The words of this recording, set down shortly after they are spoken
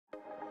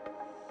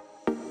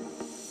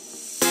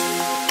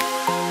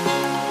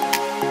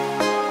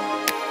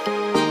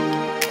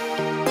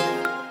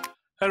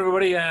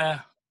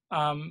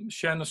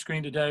sharing the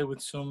screen today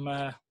with some,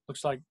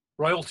 looks like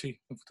royalty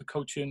of the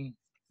coaching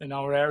in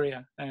our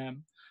area.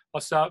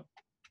 I'll start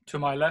to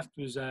my left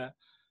was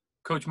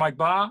Coach Mike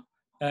Barr.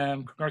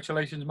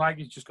 Congratulations, Mike.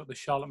 He's just got the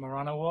Charlotte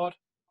Moran Award.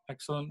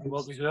 Excellent,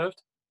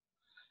 well-deserved.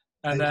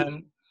 And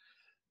then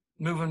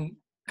moving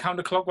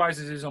counterclockwise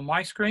is on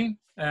my screen,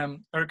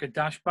 Erica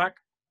Dambach.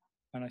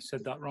 And I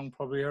said that wrong,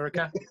 probably,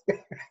 Erica.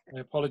 I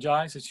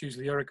apologize. It's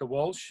usually Erica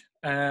Walsh.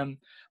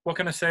 What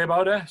can I say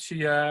about her?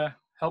 She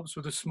helps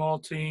with a small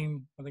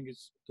team. I think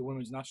it's the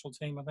women's national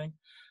team, I think.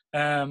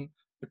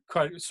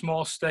 Quite a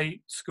small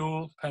state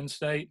school, Penn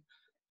State.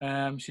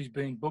 She's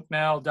been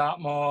Bucknell,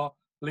 Dartmoor,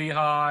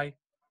 Lehigh,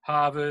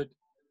 Harvard,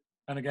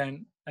 and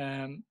again,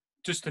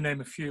 just to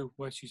name a few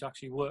where she's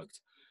actually worked.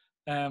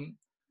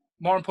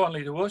 More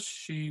importantly to us,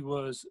 she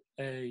was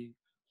a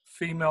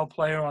female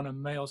player on a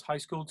male's high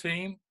school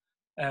team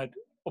at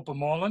Upper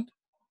Moreland.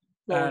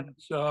 And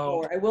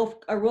so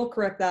I will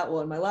correct that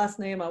one. My last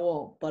name I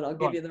won't, but I'll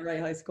give you the right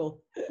high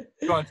school.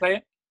 Go on, say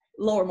it.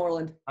 Lower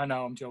Moreland. I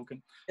know, I'm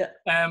joking.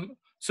 Yeah.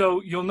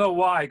 So you'll know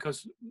why,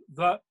 because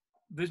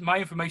my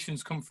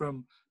information's come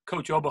from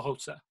Coach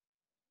Oberholzer.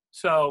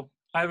 So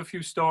I have a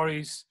few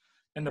stories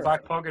in the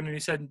back pocket, and he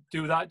said,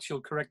 do that, she'll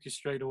correct you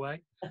straight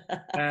away.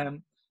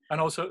 And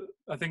also,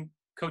 I think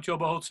Coach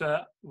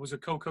Oberholzer was a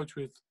co-coach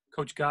with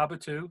Coach Garber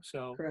too.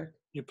 So correct.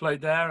 You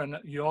played there, and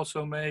you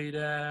also made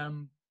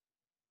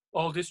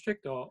all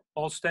district or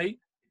all state,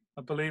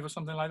 I believe, or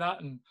something like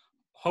that. And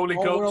Holy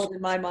all Ghost. World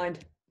in my mind.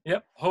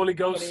 Yep, Holy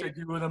Ghost said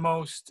you were the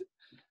most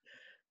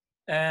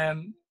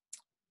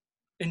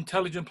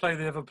intelligent player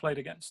they ever played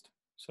against.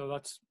 So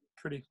that's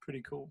pretty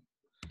cool.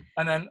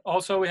 And then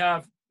also we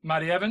have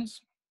Maddy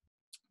Evans.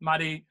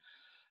 Maddy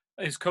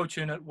is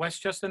coaching at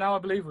Westchester now, I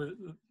believe, with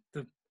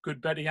the good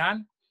Betty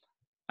Ann.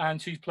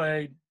 And she's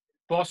played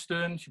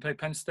Boston, she played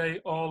Penn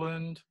State,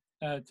 Orland,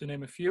 to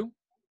name a few.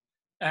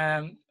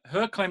 And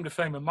her claim to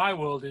fame in my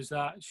world is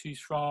that she's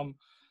from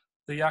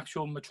the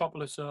actual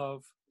metropolis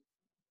of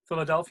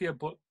Philadelphia,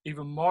 but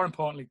even more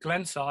importantly,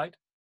 Glenside,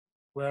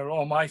 where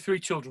all my 3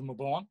 children were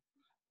born.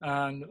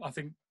 And I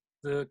think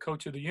the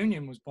coach of the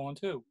Union was born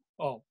too.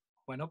 Oh,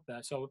 went up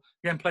there. So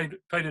again,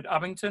 played at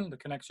Abington. The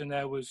connection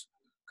there was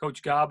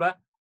Coach Garber,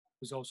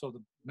 who's also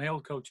the male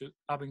coach at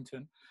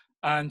Abington.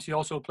 And she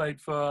also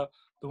played for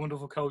the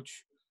wonderful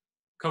Coach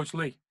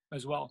Lee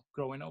as well,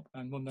 growing up,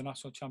 and won the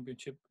national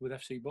championship with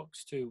FC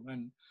Bucks too.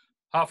 And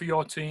half of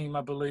your team,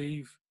 I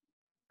believe,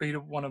 beat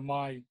up one of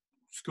my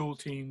school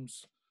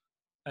teams,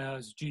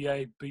 as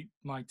GA beat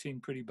my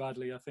team pretty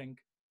badly, I think,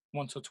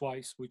 once or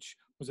twice, which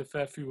was a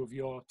fair few of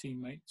your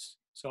teammates.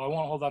 So I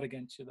won't hold that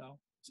against you, though.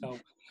 So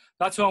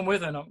that's what I'm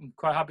with, and I'm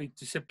quite happy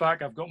to sit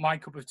back. I've got my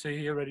cup of tea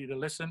here ready to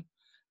listen,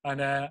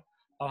 and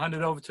I'll hand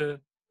it over to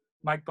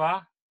Mike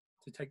Barr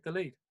to take the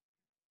lead.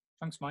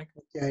 Thanks, Mike.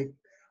 Okay.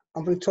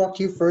 I'm going to talk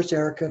to you first,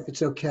 Erica, if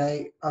it's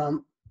okay.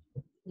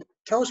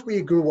 Tell us where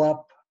you grew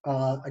up,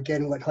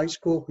 again, what high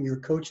school, who your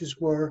coaches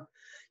were,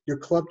 your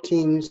club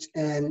teams,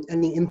 and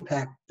the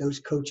impact those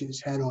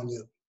coaches had on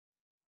you.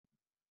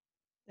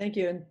 Thank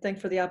you, and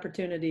thanks for the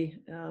opportunity.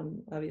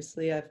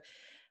 Obviously, I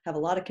have a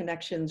lot of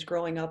connections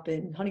growing up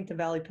in Huntington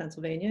Valley,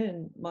 Pennsylvania,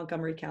 and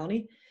Montgomery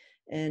County,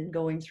 and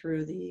going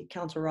through the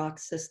Council Rock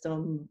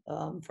system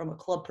from a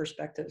club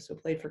perspective. So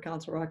played for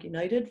Council Rock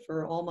United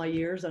for all my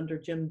years under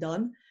Jim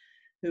Dunn,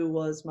 who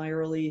was my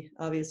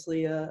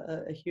obviously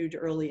a huge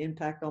early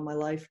impact on my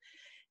life.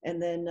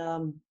 And then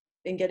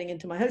in getting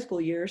into my high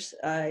school years,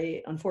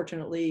 I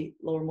unfortunately,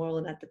 Lower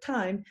Moreland at the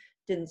time,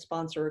 didn't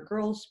sponsor a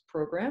girls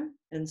program.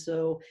 And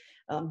so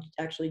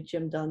actually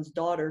Jim Dunn's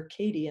daughter,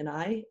 Katie, and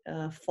I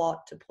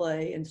fought to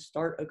play and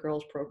start a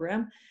girls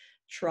program,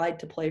 tried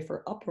to play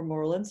for Upper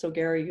Moreland. So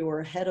Gary, you were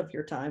ahead of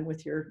your time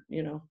with your,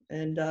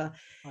 and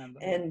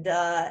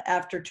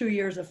after 2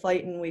 years of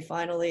fighting, we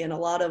finally, and a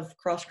lot of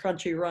cross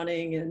country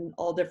running and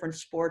all different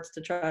sports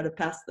to try to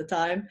pass the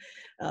time.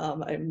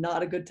 I'm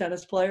not a good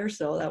tennis player,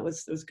 so it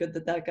was good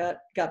that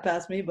got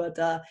past me. But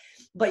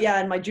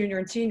yeah, in my junior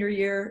and senior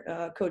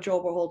year, Coach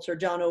John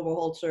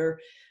Oberholzer,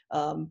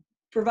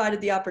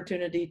 provided the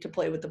opportunity to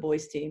play with the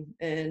boys team.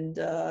 And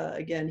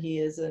again, he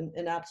is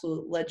an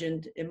absolute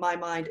legend in my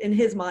mind, in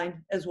his mind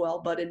as well,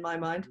 but in my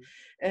mind,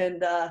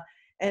 and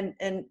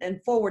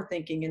forward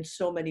thinking in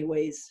so many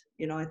ways.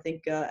 I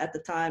think at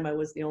the time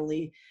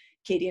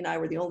Katie and I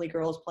were the only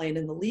girls playing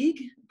in the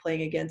league,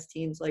 playing against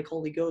teams like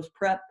Holy Ghost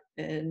Prep.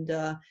 And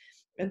to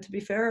be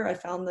fair, I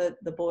found the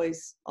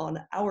boys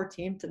on our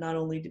team to not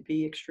only to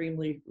be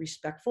extremely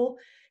respectful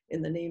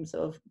in the names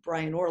of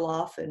Brian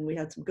Orloff, and we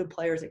had some good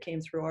players that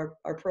came through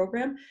our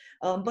program,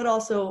 but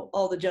also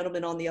all the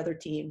gentlemen on the other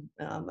team.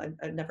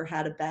 I've never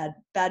had a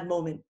bad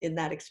moment in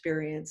that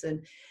experience,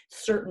 and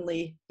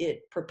certainly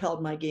it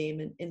propelled my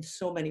game in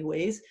so many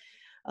ways.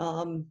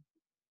 And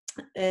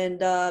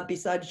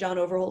besides John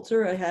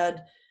Overholzer, I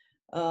had,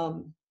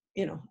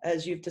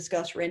 as you've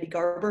discussed, Randy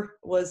Garber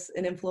was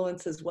an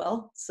influence as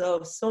well.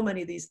 So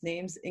many of these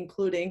names,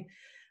 including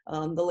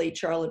the late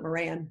Charlotte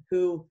Moran,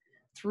 who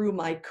through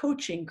my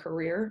coaching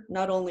career,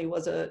 not only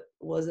was an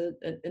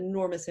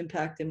enormous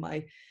impact in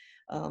my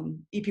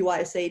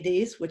EPYSA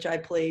days, which I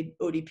played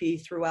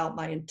ODP throughout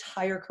my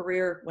entire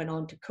career, went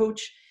on to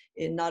coach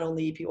in not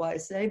only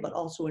EPYSA, but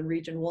also in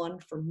Region 1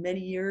 for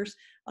many years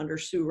under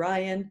Sue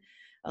Ryan.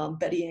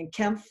 Betty Ann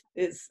Kempf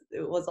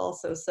was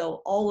also,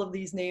 so all of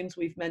these names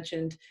we've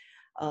mentioned,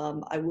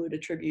 I would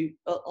attribute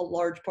a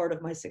large part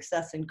of my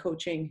success in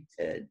coaching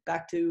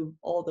back to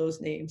all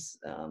those names.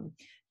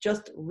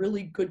 Just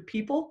really good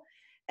people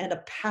and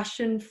a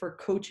passion for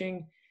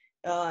coaching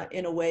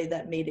in a way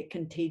that made it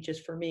contagious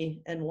for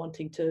me and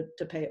wanting to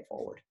pay it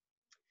forward.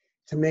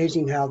 It's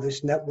amazing how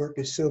this network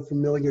is so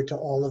familiar to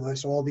all of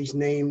us, all these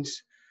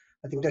names.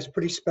 I think that's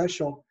pretty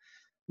special.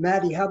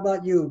 Maddy, how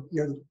about you?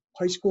 Your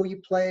high school you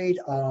played,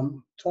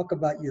 talk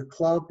about your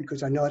club,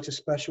 because I know it's a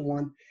special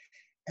one.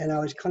 And I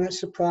was kind of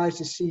surprised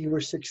to see you were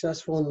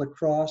successful in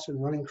lacrosse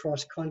and running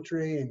cross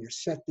country, and you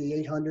set the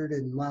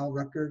 800-mile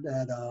record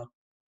at,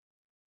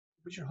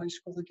 what's your high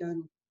school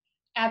again?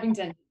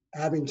 Abington.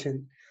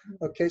 Abington.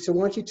 Okay, so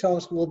why don't you tell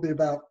us a little bit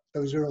about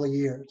those early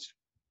years?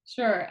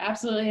 Sure,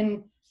 absolutely. And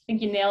I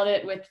think you nailed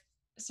it with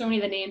so many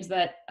of the names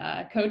that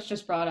Coach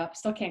just brought up.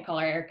 Still can't call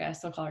her Erica, I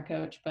still call her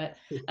Coach. But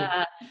so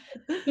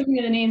many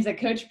of the names that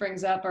Coach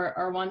brings up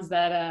are ones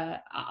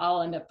that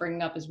I'll end up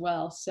bringing up as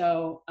well.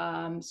 So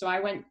so I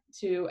went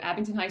to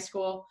Abington High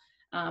School.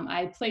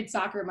 I played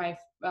soccer.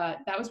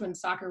 That was when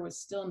soccer was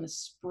still in the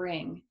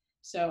spring.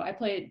 So I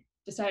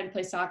decided to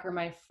play soccer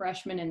my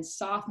freshman and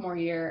sophomore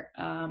year,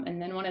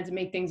 and then wanted to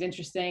make things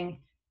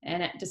interesting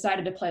and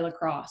decided to play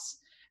lacrosse.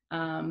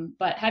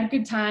 But had a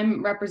good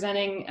time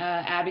representing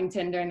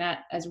Abington during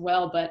that as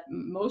well. But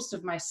most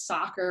of my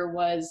soccer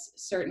was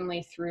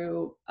certainly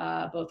through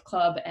both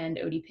club and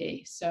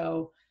ODP.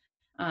 So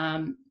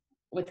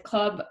with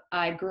club,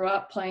 I grew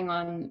up playing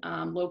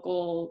on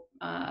local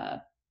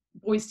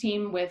boys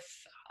team with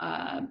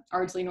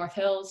Ardsley North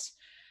Hills.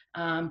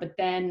 But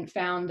then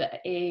found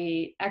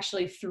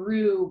actually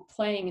through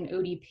playing in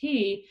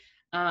ODP,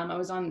 I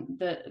was on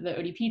the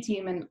ODP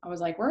team, and I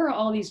was like, where are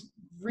all these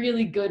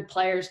really good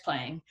players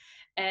playing?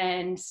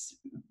 And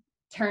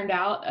turned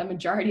out a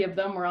majority of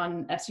them were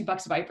on FC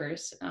Bucks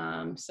Vipers.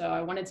 So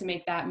I wanted to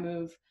make that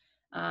move.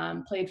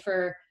 Played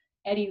for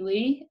Eddie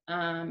Lee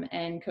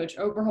and Coach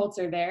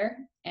Oberholzer there.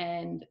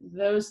 And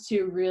those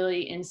two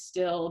really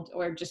instilled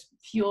or just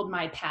fueled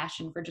my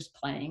passion for just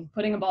playing,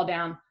 putting a ball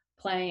down,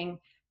 playing,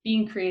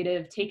 being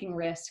creative, taking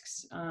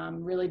risks,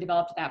 really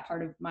developed that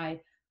part of my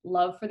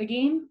love for the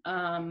game,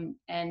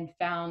 and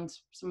found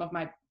some of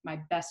my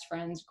best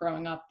friends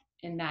growing up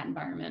in that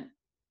environment.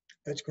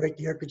 That's great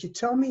to hear. Could you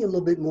tell me a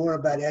little bit more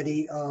about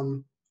Eddie?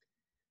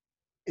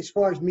 As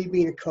far as me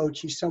being a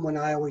coach, he's someone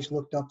I always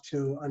looked up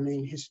to. I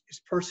mean, his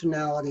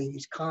personality,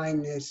 his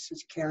kindness,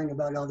 his caring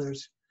about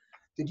others.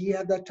 Did he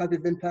have that type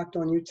of impact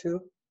on you too?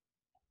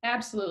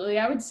 Absolutely.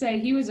 I would say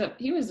he was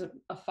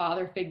a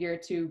father figure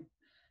to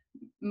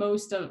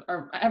most of,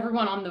 or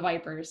everyone on the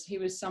Vipers. He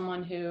was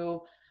someone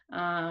who,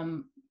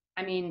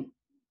 I mean,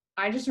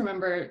 I just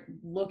remember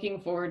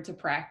looking forward to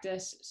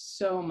practice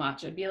so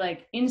much. It'd be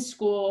like in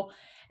school,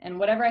 and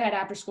whatever I had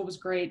after school was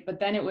great, but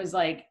then it was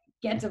like,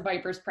 get to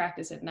Vipers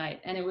practice at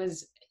night. And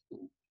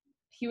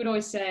he would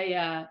always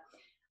say,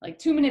 like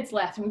 2 minutes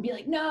left, and we'd be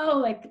like, no,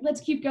 like,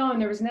 let's keep going.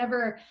 There was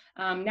never,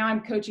 now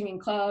I'm coaching in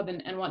club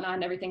and whatnot,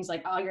 and everything's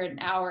like, oh, you're at an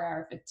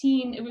hour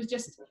 15. It was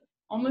just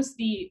almost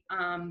the,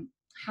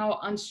 how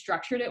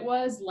unstructured it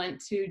was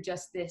lent to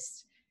just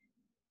this,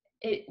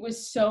 it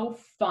was so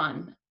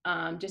fun,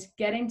 just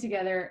getting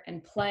together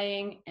and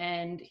playing.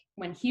 And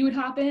when he would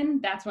hop in,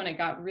 that's when it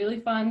got really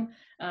fun.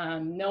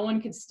 No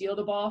one could steal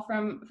the ball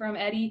from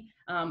Eddie.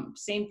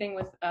 Same thing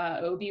with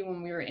Obi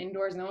when we were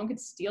indoors. No one could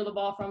steal the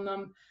ball from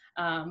them.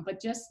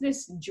 But just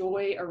this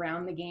joy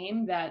around the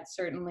game that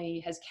certainly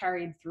has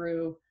carried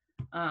through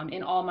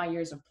in all my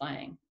years of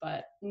playing.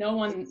 But no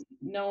one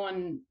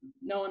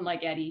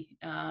like Eddie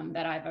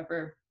that I've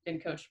ever been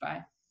coached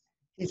by.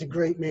 He's a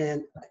great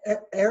man.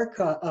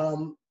 Erica,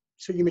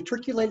 so you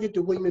matriculated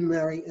to William &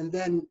 Mary, and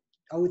then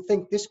I would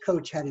think this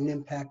coach had an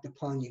impact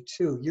upon you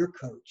too, your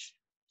coach,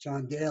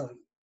 John Daly.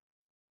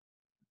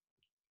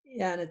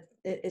 Yeah, and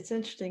it's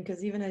interesting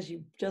because even as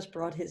you just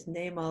brought his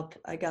name up,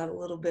 I got a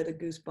little bit of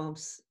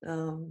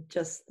goosebumps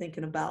just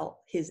thinking about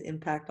his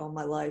impact on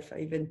my life. I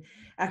even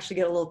actually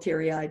get a little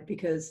teary-eyed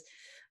because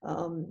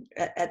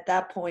at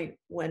that point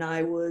when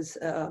I was,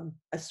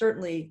 I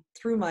certainly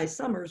through my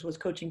summers was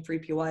coaching for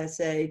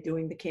EPYSA,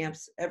 doing the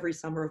camps every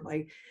summer of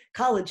my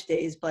college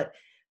days, but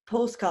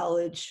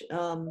post-college,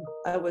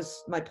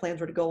 my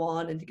plans were to go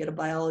on and to get a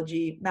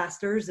biology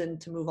master's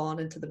and to move on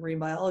into the marine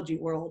biology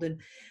world. And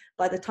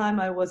by the time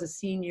I was a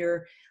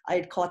senior, I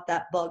had caught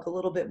that bug a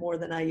little bit more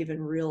than I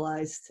even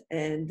realized.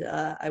 And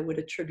I would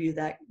attribute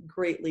that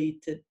greatly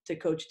to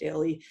Coach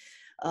Daly.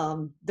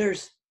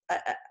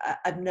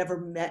 I've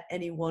never met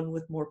anyone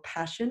with more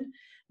passion,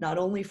 not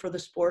only for the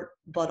sport,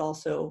 but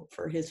also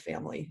for his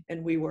family.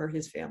 And we were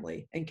his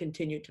family and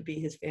continue to be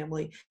his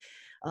family.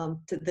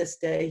 To this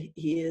day,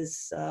 he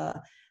is,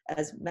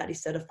 as Maddy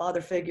said, a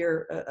father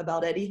figure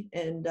about Eddie.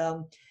 And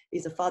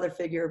he's a father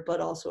figure,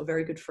 but also a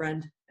very good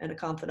friend and a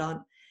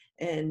confidant.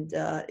 and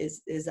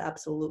is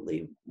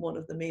absolutely one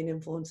of the main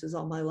influences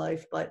on my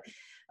life.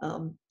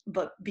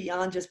 But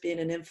beyond just being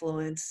an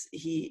influence,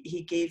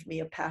 he gave me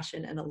a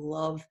passion and a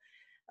love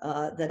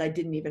that I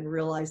didn't even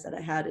realize that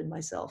I had in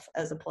myself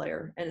as a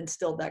player, and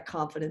instilled that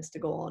confidence to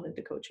go on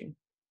into coaching.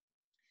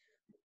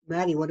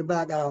 Maddy, what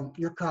about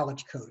your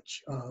college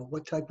coach?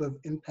 What type of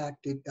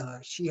impact did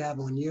she have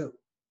on you?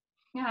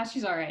 Yeah,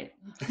 she's all right.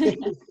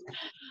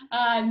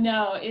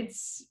 No,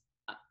 it's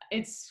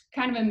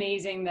kind of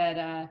amazing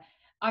that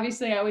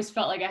obviously I always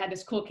felt like I had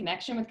this cool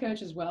connection with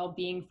Coach as well,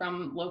 being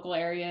from local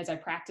areas. I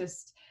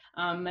practiced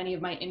many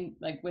of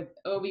like with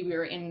Obi, we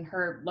were in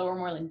her Lower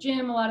Moreland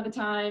gym a lot of the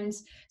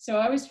times. So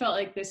I always felt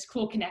like this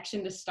cool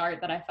connection to start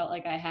that I felt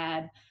like I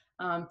had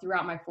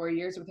throughout my 4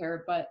 years with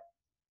her. But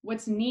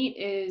what's neat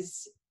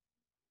is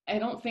I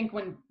don't think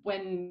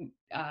when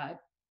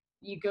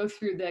you go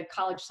through the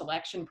college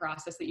selection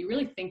process that you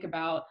really think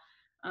about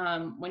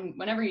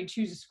whenever you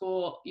choose a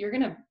school,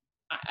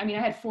 I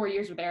had 4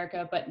 years with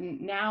Erica, but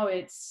now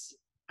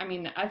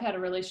I've had a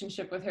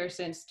relationship with her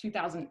since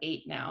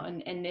 2008 now.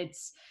 And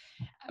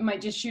I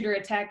might just shoot her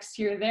a text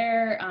here or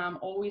there.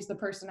 Always the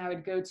person I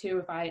would go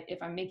to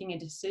if I'm making a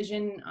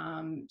decision,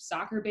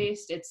 soccer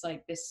based, it's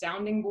like this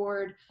sounding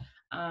board.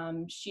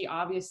 She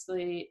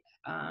obviously,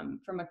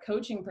 from a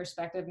coaching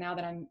perspective, now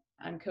that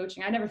I'm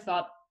coaching, I never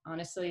thought,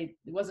 honestly,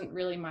 it wasn't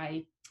really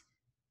my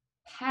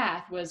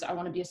path was I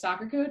want to be a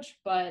soccer coach.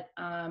 But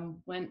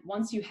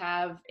once you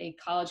have a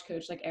college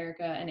coach like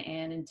Erica and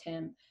Ann and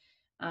Tim,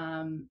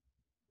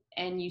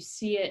 and you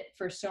see it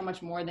for so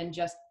much more than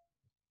just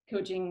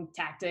coaching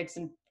tactics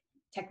and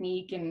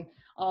technique and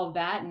all of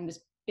that, and this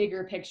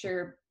bigger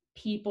picture,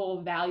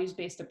 people,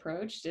 values-based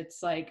approach,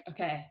 it's like,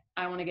 okay,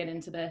 I want to get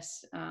into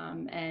this,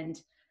 and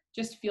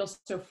just feel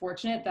so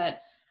fortunate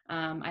that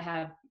I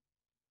have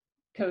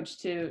Coach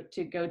to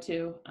go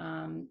to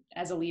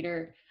as a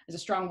leader, as a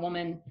strong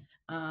woman,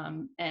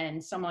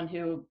 and someone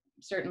who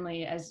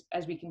certainly, as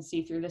we can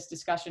see through this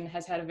discussion,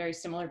 has had a very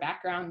similar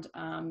background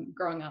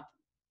growing up.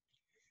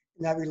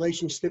 And that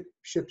relationship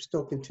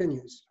still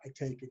continues, I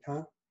take it,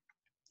 huh?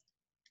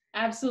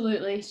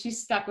 Absolutely.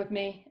 She's stuck with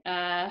me.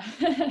 Yeah,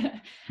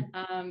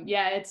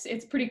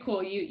 it's pretty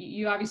cool.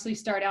 You obviously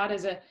start out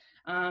as a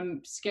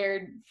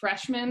scared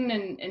freshman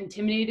and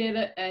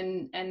intimidated,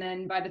 and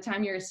then by the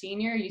time you're a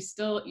senior, you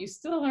still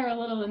are a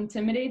little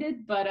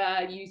intimidated,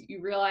 but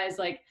you realize,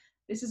 like,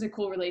 this is a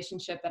cool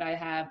relationship that I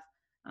have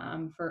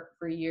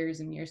for years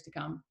and years to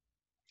come.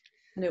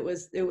 And it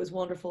was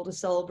wonderful to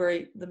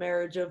celebrate the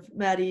marriage of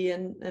Maddy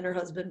and her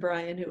husband,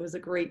 Brian, who was a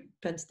great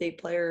Penn State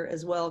player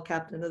as well,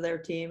 captain of their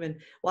team, and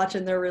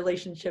watching their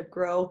relationship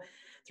grow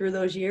through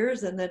those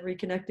years, and then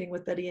reconnecting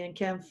with Betty Ann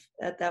Kempf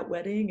at that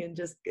wedding. And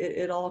just,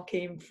 it all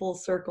came full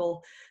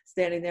circle,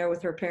 standing there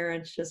with her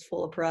parents, just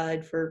full of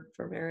pride for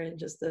Marion,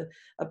 just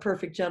a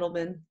perfect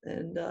gentleman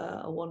and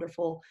a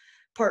wonderful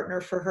partner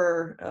for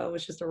her. It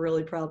was just a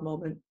really proud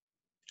moment.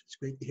 It's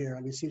great to hear.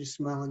 I can see the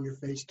smile on your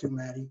face too,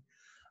 Maddy.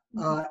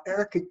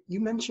 Erica,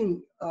 you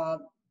mentioned,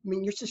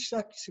 your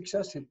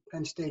success at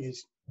Penn State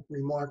is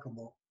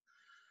remarkable,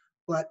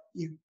 but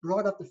you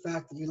brought up the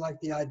fact that you like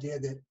the idea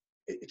that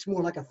it's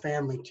more like a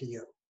family to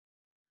you,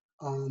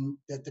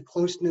 that the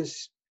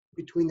closeness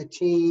between the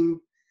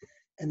team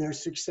and their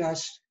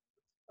success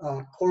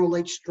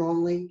correlates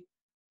strongly,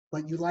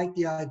 but you like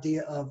the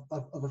idea of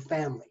a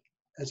family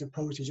as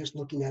opposed to just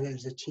looking at it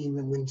as a team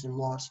and wins and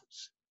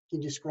losses.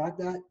 Can you describe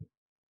that?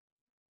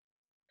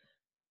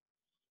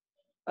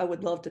 I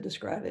would love to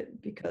describe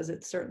it, because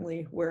it's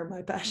certainly where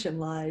my passion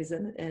lies.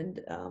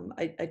 And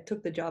I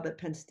took the job at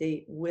Penn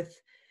State with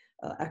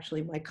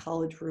actually my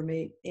college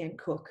roommate, Ann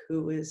Cook,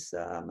 who is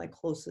my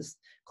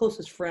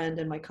closest friend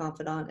and my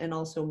confidant, and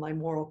also my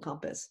moral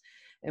compass.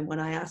 And when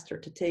I asked her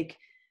to take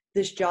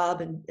this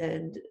job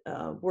and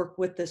work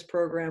with this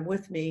program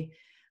with me,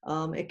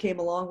 it came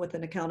along with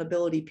an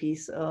accountability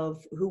piece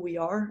of who we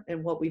are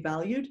and what we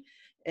valued,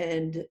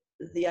 and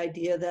the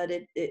idea that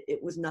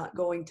it was not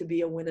going to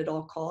be a win at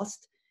all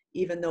cost,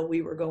 even though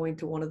we were going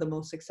to one of the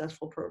most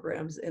successful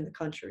programs in the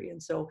country.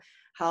 And so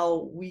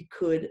how we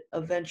could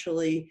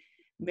eventually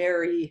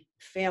marry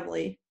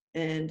family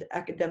and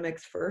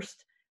academics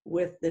first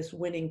with this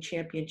winning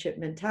championship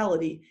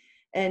mentality,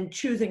 and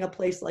choosing a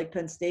place like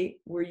Penn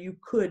State where you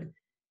could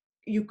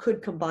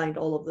combine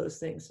all of those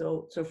things.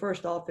 So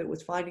first off, it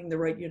was finding the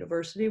right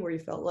university where you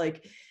felt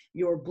like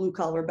your blue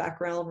collar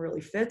background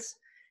really fits.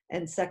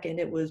 And second,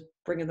 it was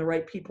bringing the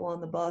right people on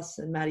the bus,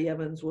 and Maddy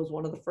Evans was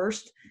one of the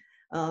first.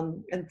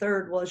 And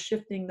third was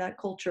shifting that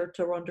culture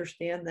to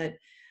understand that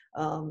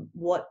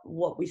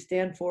what we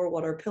stand for,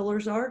 what our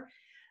pillars are.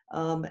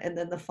 And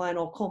then the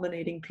final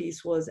culminating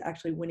piece was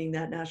actually winning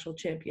that national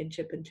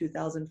championship in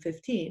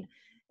 2015,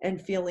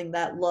 and feeling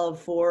that love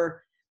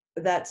for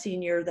that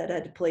senior that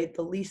had played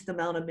the least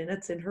amount of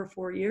minutes in her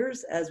 4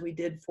 years, as we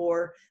did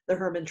for the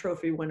Herman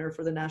Trophy winner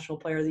for the National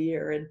Player of the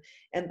Year.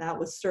 And that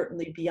was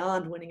certainly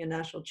beyond winning a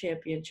national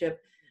championship,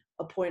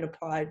 a point of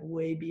pride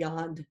way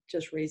beyond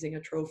just raising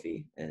a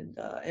trophy, and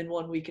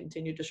one we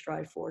continue to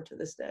strive for to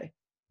this day.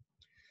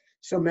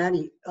 So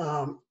Maddy,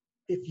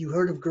 if you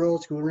heard of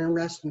girls who were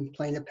interested in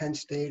playing at Penn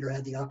State or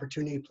had the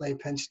opportunity to play at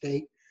Penn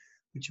State,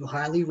 would you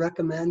highly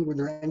recommend? Were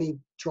there any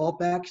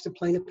drawbacks to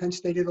playing at Penn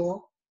State at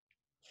all?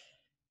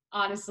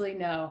 Honestly,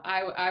 no.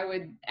 I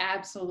would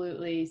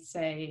absolutely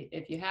say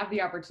if you have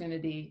the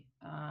opportunity,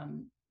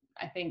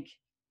 I think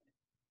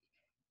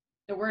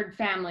the word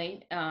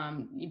family,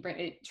 you bring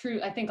it true.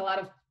 I think a lot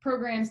of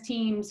programs,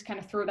 teams kind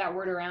of throw that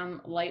word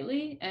around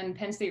lightly, and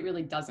Penn State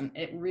really doesn't.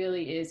 It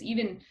really is.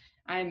 Even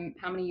I'm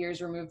how many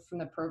years removed from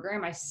the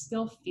program, I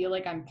still feel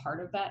like I'm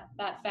part of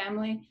that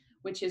family,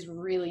 which is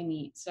really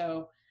neat.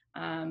 So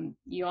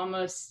you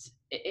almost,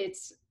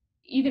 it's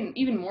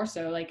even more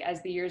so, like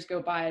as the years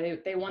go by,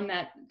 they won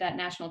that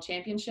national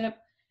championship,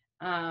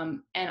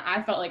 and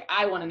I felt like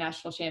I won a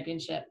national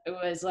championship. It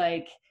was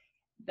like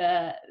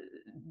the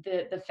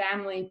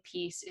family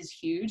piece is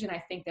huge, and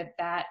I think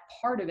that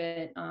part of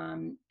it,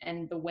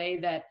 and the way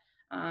that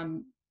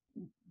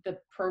the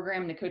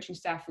program and the coaching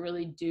staff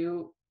really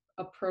do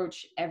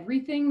approach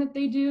everything that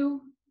they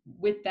do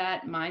with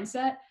that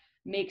mindset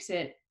makes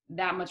it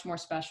that much more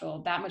special,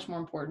 that much more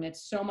important.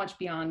 It's so much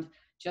beyond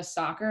just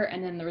soccer,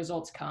 and then the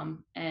results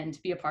come, and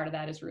to be a part of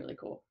that is really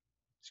cool.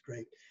 That's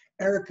great.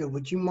 Erica,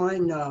 would you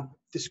mind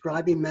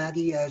describing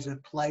Maddy as a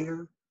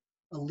player,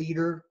 a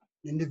leader,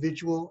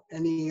 individual,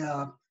 any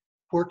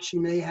quirks you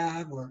may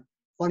have or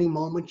funny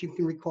moments you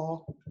can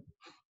recall?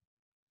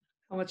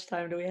 How much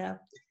time do we have?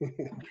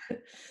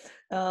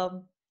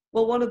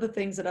 Well, one of the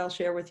things that I'll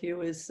share with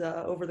you is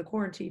over the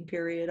quarantine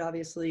period,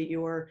 obviously you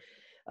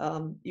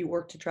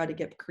work to try to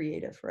get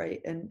creative,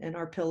 right? And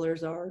our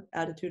pillars are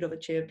attitude of a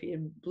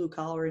champion, blue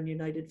collar, and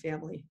united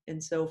family.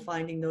 And so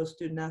finding those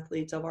student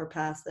athletes of our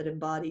past that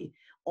embody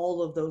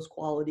all of those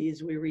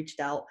qualities, we reached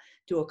out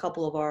to a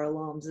couple of our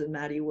alums, and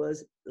Maddy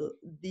was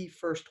the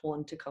first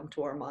one to come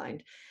to our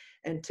mind,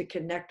 and to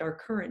connect our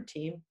current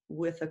team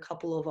with a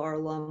couple of our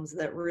alums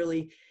that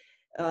really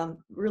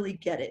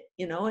get it,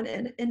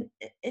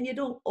 and you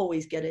don't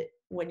always get it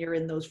when you're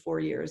in those 4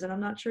 years, and I'm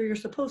not sure you're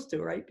supposed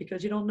to, right?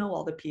 Because you don't know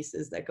all the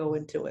pieces that go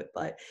into it,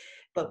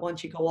 but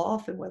once you go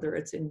off, and whether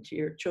it's into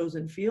your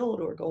chosen field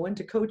or go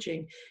into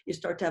coaching, you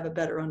start to have a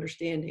better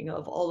understanding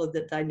of all of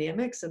the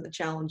dynamics and the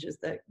challenges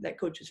that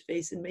coaches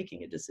face in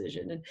making a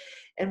decision.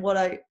 And what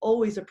I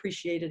always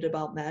appreciated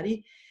about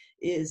Maddy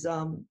is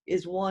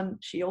one,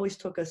 she always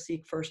took a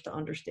seek first to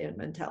understand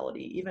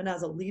mentality. Even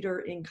as a leader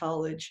in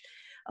college,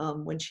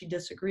 when she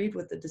disagreed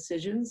with the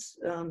decisions,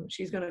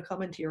 she's going to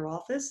come into your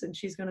office and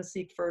she's going to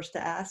seek first to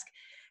ask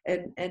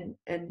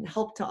and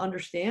help to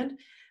understand,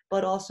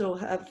 but also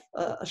have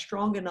a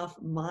strong enough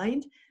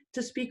mind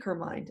to speak her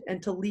mind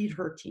and to lead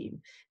her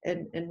team.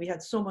 And we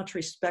had so much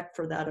respect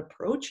for that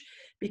approach,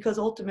 because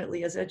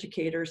ultimately as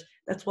educators,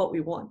 that's what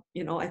we want.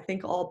 I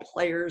think all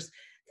players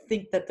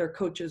think that their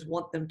coaches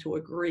want them to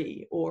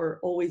agree or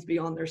always be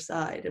on their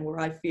side. And where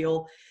I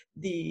feel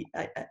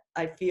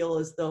I feel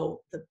as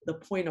though the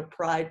point of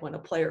pride when a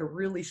player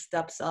really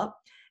steps up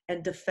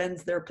and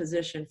defends their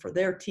position for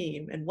their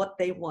team and what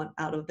they want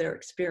out of their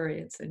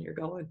experience. And you're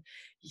going,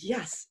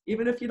 yes,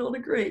 even if you don't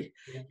agree,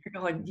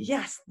 you're going,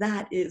 yes,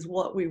 that is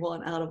what we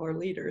want out of our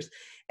leaders.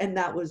 And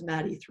that was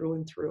Maddy through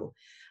and through.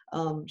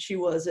 She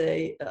was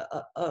an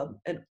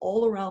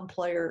all-around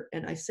player.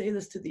 And I say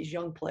this to these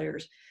young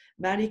players,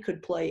 Maddy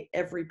could play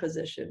every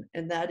position,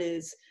 and that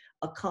is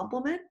a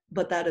compliment,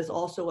 but that is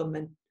also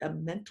a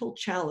mental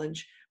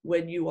challenge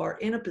when you are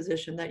in a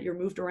position that you're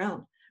moved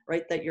around,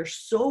 right? That you're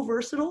so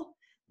versatile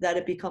that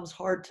it becomes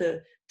hard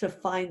to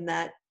find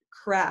that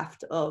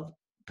craft of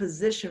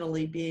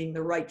positionally being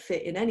the right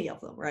fit in any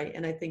of them, right?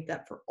 And I think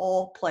that for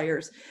all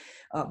players,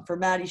 for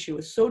Maddy, she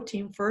was so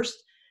team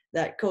first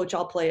that, coach,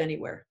 I'll play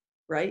anywhere,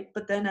 right?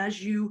 But then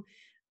as you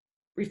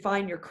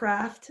refine your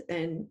craft,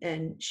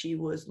 and she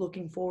was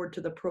looking forward to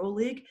the pro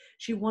league,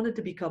 she wanted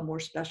to become more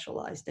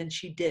specialized, and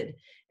she did.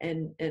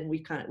 And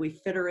we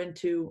fit her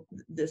into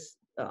this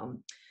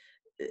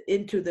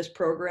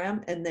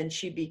program, and then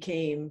she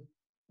became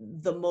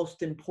the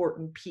most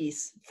important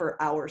piece for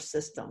our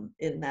system,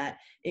 in that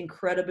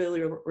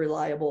incredibly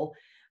reliable,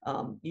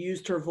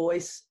 used her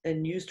voice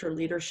and used her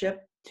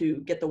leadership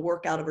to get the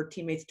work out of her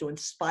teammates, to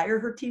inspire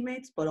her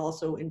teammates, but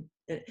also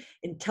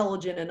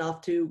intelligent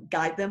enough to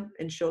guide them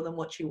and show them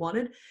what she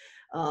wanted.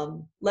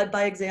 Led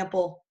by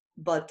example,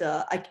 but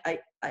I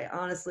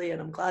honestly,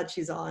 and I'm glad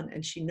she's on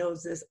and she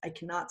knows this, I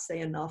cannot say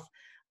enough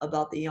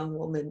about the young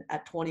woman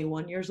at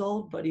 21 years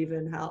old, but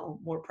even how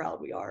more proud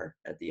we are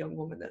at the young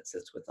woman that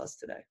sits with us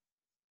today.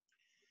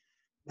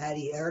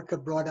 Maddy, Erica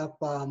brought up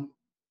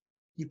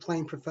you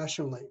playing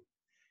professionally,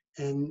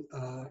 and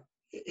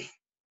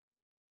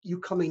you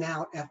coming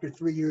out after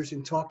 3 years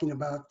and talking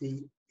about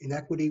the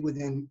inequity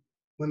within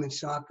women's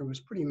soccer was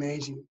pretty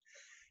amazing. Can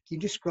you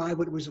describe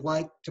what it was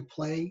like to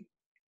play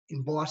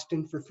in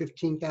Boston for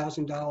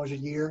 $15,000 a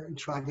year and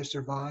try to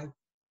survive?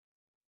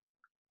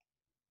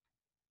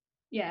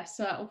 Yeah,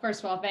 so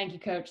first of all, thank you,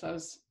 Coach. That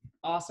was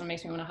awesome.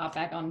 Makes me want to hop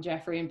back on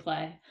Jeffrey and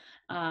play.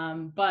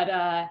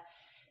 But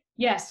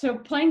Yeah, so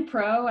playing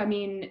pro, I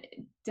mean,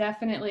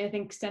 definitely I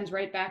think stems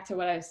right back to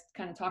what I was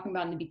kind of talking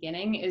about in the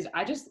beginning is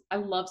I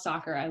love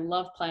soccer. I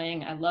love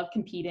playing. I love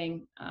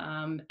competing.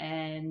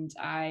 And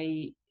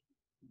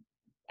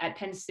at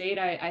Penn State,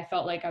 I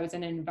felt like I was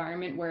in an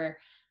environment where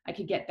I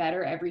could get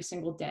better every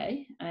single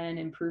day and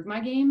improve my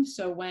game.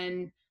 So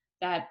when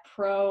that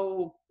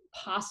pro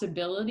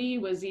possibility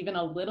was even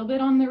a little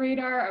bit on the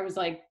radar, I was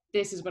like,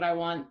 this is what I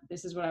want.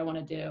 This is what I want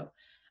to do.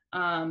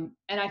 And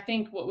I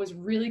think what was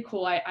really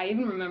cool, I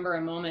even remember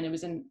a moment, it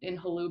was in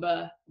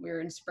Haluba, we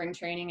were in spring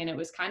training, and it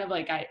was kind of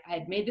like I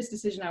had made this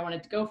decision, I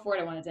wanted to go for it,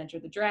 I wanted to enter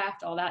the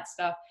draft, all that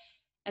stuff.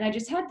 And I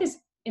just had this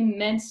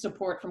immense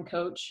support from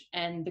coach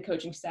and the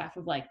coaching staff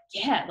of like,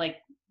 yeah, like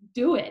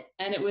do it.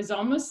 And it was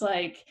almost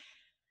like,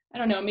 I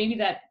don't know, maybe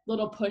that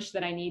little push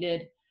that I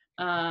needed.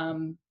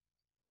 And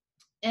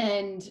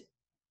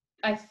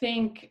I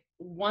think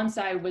once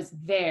I was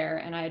there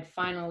and I had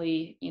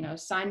finally,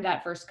 signed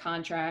that first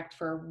contract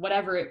for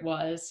whatever it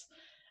was,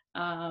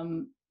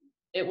 I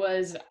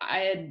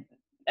had,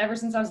 ever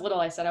since I was little,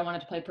 I said I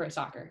wanted to play pro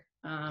soccer.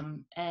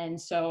 And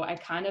so I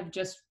kind of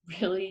just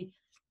really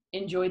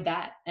enjoyed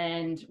that.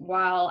 And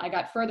while I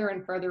got further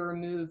and further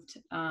removed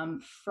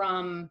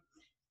from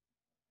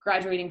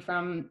graduating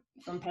from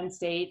Penn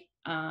State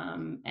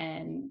and,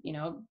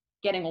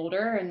 getting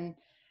older and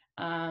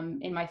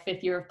in my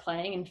 5th year of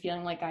playing and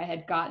feeling like I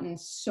had gotten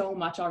so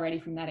much already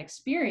from that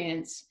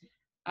experience,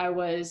 it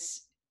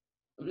was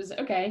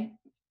okay,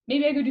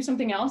 maybe I go do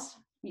something else.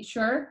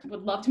 Sure,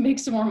 would love to make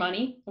some more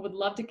money. I would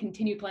love to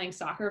continue playing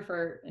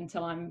soccer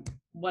until I'm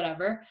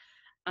whatever.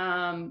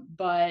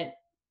 But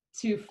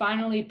to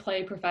finally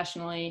play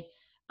professionally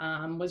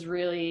was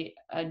really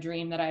a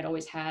dream that I'd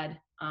always had.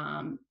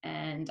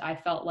 And I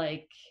felt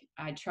like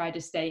I tried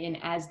to stay in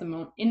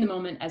the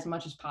moment as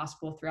much as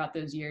possible throughout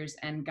those years,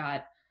 and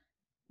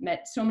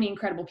met so many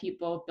incredible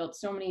people, built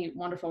so many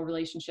wonderful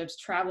relationships,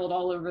 traveled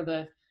all over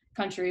the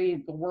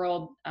country, the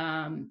world.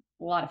 A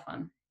lot of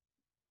fun.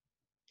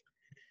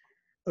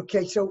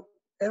 Okay, so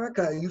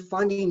Erica, are you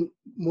finding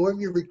more of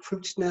your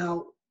recruits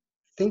now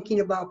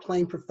thinking about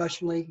playing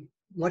professionally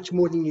much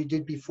more than you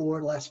did before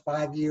the last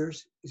 5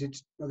 years?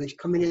 Are they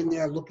coming in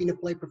there looking to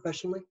play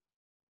professionally?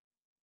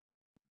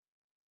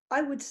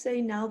 I would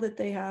say now that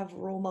they have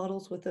role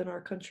models within our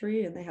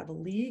country and they have a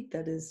league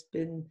that has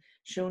been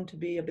shown to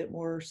be a bit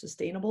more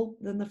sustainable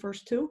than the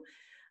first two,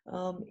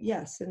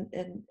 yes, and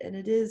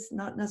it is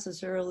not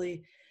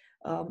necessarily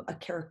a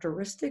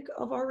characteristic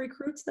of our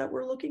recruits that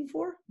we're looking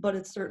for, but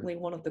it's certainly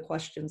one of the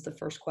questions. The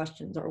first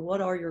questions are, what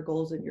are your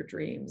goals and your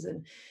dreams?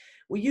 And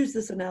we use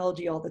this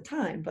analogy all the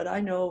time, but I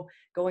know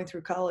going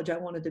through college, I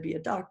wanted to be a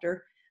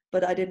doctor,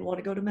 but I didn't want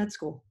to go to med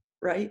school,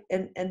 right?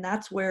 And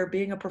that's where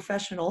being a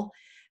professional,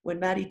 when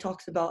Maddy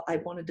talks about, I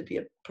wanted to be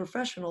a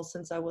professional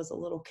since I was a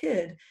little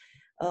kid,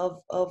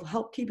 of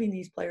help keeping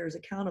these players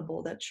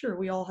accountable, that sure,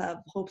 we all have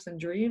hopes and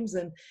dreams,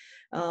 and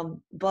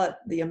but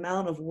the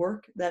amount of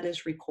work that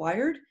is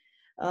required,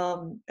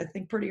 I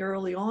think pretty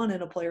early on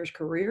in a player's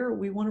career,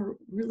 we want to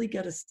really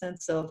get a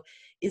sense of,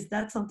 is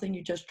that something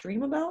you just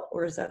dream about,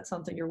 or is that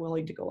something you're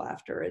willing to go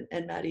after?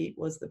 And Maddy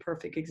was the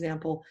perfect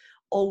example,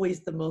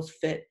 always the most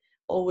fit,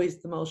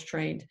 always the most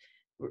trained,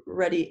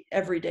 ready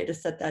every day to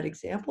set that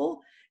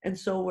example. And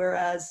so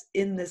whereas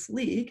in this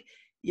league,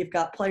 you've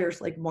got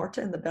players like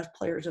Marta and the best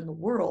players in the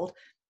world,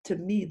 to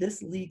me,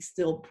 this league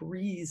still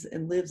breathes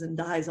and lives and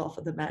dies off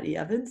of the Maddy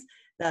Evans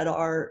that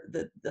are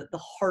the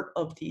heart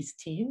of these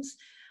teams.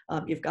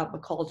 You've got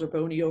McCall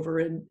Zerboni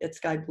over at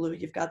Sky Blue.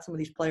 You've got some of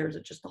these players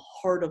at just the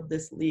heart of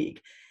this league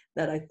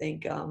that I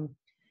think,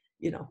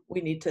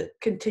 we need to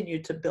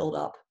continue to build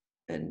up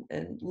and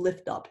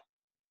lift up.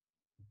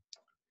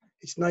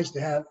 It's nice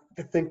to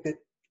think that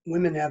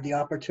women have the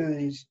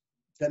opportunities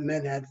that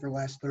men had for the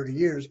last 30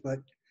 years, but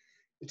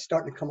it's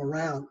starting to come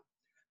around.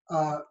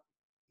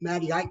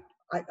 Maddy, I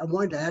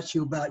wanted to ask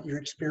you about your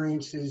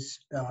experiences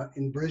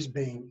in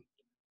Brisbane,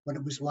 what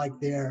it was like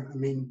there. I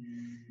mean,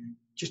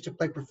 just to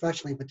play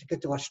professionally, but to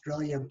get to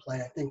Australia and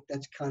play, I think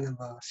that's kind of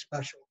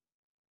special.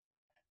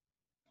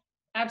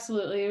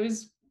 Absolutely. It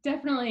was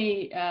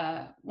definitely,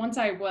 once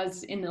I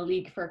was in the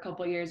league for a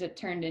couple of years, it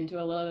turned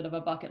into a little bit of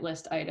a bucket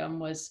list item,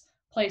 was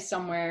play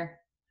somewhere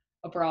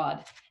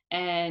abroad.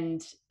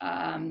 And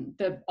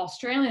the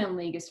Australian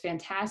league is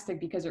fantastic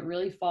because it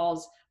really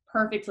falls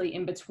perfectly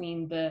in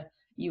between the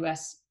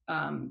US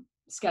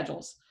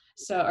schedules,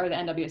 or the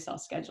NWSL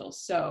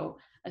schedules. So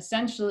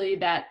essentially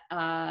that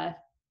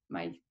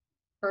my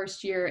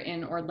first year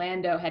in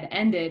Orlando had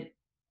ended,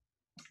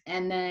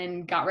 and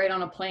then got right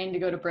on a plane to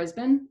go to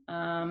Brisbane.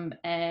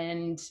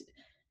 And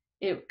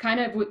it kind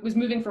of was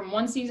moving from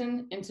one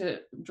season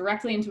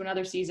directly into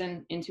another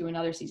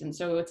season.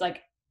 So it's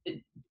like,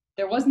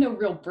 there was no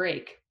real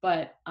break,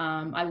 but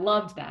I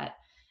loved that.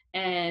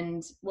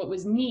 And what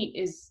was neat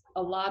is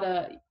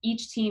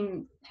each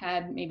team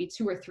had maybe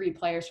 2 or 3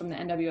 players from the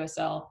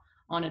NWSL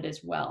on it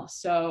as well.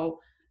 So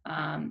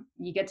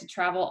you get to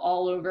travel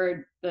all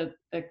over the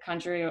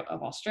country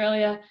of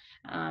Australia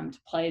to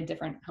play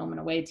different home and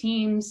away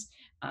teams.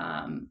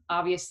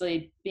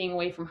 Obviously being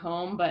away from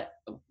home, but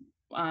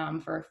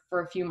for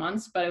a few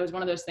months, but it was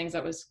one of those things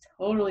that was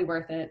totally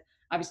worth it.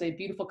 Obviously a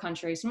beautiful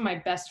country. Some of my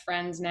best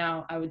friends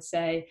now, I would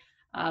say,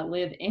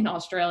 live in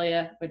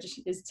Australia, which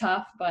is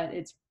tough, but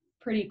it's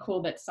pretty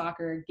cool that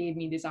soccer gave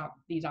me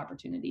these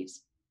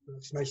opportunities.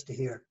 It's nice to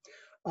hear.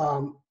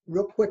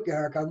 Real quick,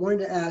 Eric, I wanted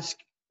to ask,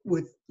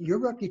 with your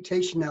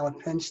reputation now at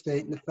Penn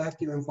State and the fact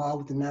that you're involved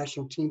with the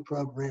national team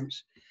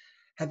programs,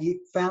 have you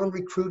found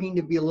recruiting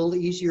to be a little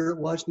easier than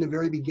it was in the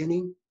very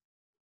beginning?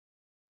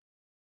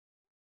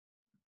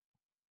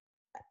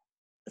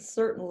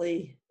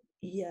 Certainly,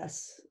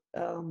 yes,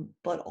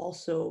 but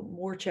also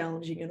more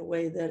challenging in a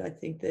way that I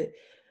think that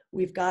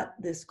we've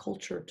got this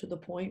culture to the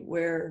point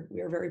where we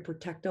are very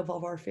protective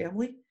of our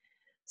family.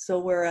 So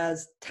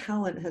whereas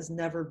talent has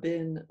never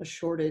been a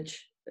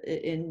shortage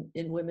in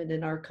women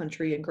in our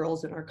country and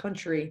girls in our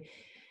country,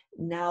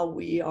 now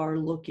we are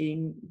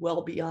looking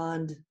well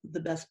beyond the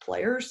best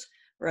players,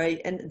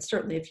 right? And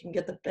certainly if you can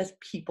get the best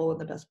people and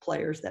the best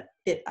players that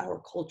fit our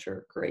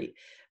culture, great.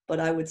 But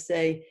I would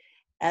say,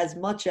 as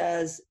much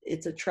as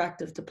it's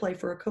attractive to play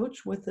for a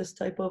coach with this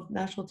type of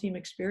national team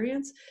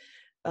experience,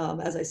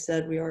 as I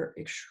said, we are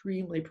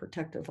extremely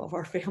protective of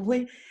our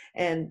family,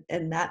 and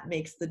that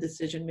makes the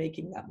decision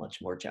making that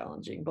much more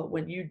challenging. But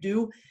when you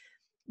do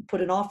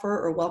put an offer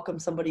or welcome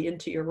somebody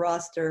into your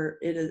roster,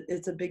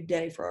 it's a big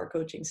day for our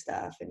coaching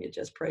staff, and you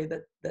just pray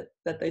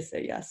that they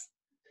say yes.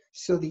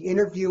 So the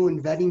interview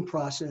and vetting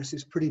process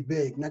is pretty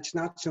big, and that's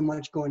not so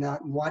much going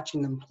out and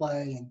watching them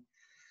play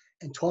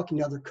and talking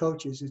to other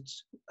coaches.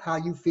 It's how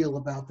you feel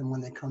about them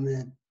when they come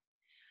in.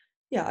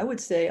 Yeah, I would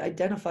say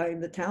identifying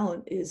the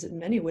talent is in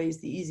many ways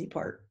the easy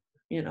part.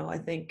 You know, I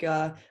think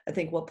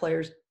what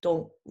players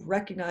don't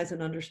recognize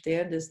and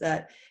understand is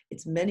that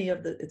it's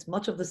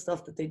much of the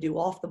stuff that they do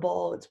off the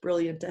ball. It's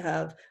brilliant to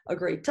have a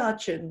great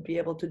touch and be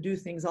able to do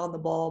things on the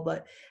ball,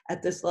 but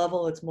at this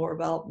level, it's more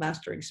about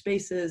mastering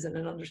spaces and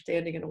an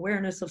understanding and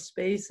awareness of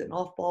space and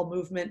off-ball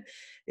movement.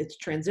 It's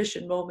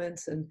transition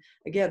moments, and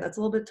again, that's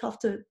a little bit tough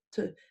to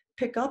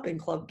pick up in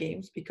club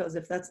games, because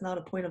if that's not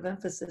a point of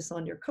emphasis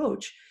on your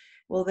coach,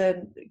 well,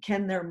 then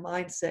can their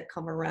mindset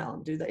come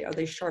around? Are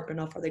they sharp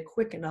enough? Are they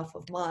quick enough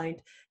of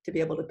mind to be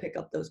able to pick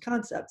up those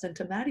concepts? And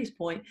to Maddy's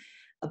point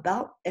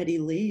about Eddie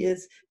Lee,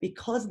 is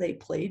because they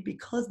played,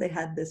 because they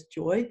had this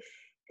joy,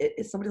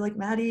 it's somebody like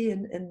Maddy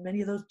and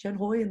many of those, Jen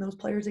Hoy and those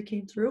players that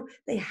came through,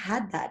 they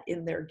had that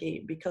in their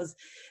game, because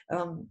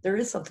there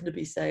is something to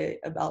be said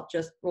about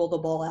just roll the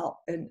ball out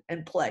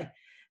and play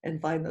and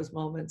find those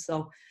moments.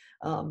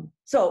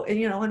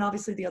 And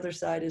obviously the other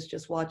side is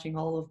just watching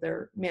all of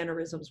their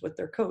mannerisms with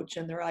their coach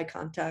and their eye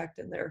contact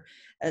and their,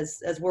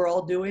 as we're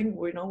all doing,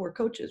 we're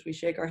coaches. We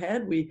shake our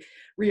head, we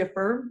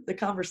reaffirm the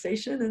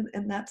conversation,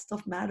 and that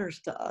stuff matters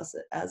to us,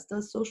 as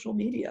does social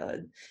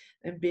media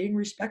and being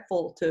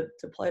respectful to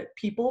play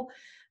people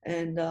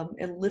and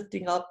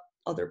lifting up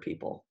other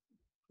people.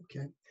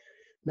 Okay.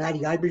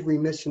 Maddy, I'd be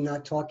remiss in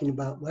not talking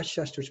about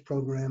Westchester's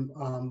program.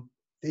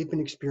 They've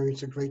been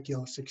experiencing a great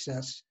deal of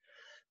success.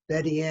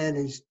 Betty Ann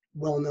is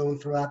well known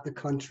throughout the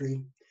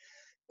country.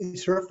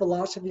 Is her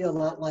philosophy a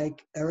lot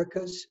like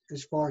Erica's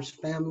as far as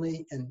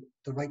family and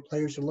the right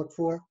players to look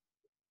for?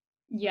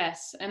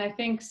 Yes, and I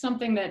think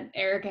something that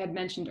Erica had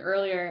mentioned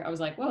earlier, I was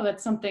like, well,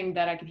 that's something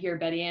that I could hear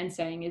Betty Ann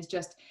saying, is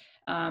just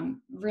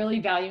really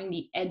valuing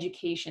the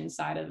education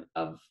side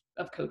of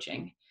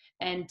coaching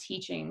and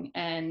teaching,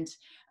 and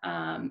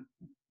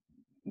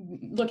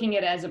looking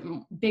at it as a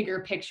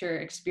bigger picture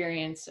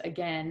experience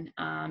again.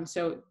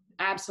 So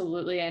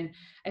absolutely. And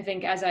I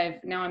think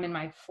I'm in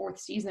my 4th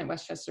season at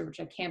Westchester, which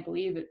I can't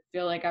believe it.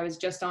 Feel like I was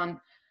just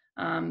on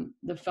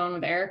the phone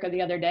with Erica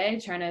the other day,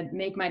 trying to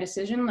make my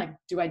decision. Like,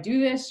 do I do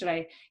this? Should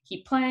I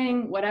keep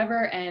playing?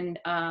 Whatever. And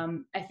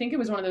I think it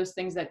was one of those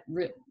things that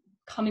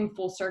coming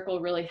full circle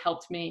really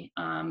helped me,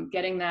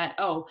 getting that,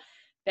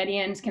 Betty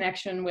Ann's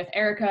connection with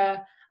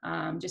Erica,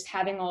 just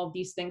having all of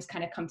these things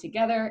kind of come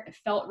together. It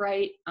felt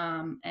right.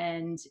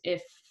 And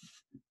if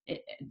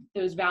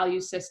those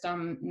value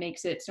system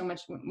makes it so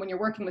much, when you're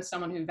working with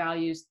someone who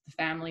values the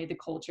family, the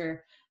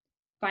culture,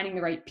 finding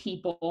the right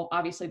people,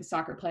 obviously the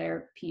soccer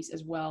player piece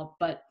as well,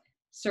 but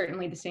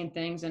certainly the same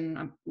things. And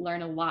I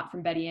learn a lot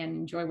from Betty Ann,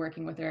 enjoy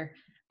working with her,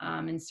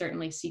 and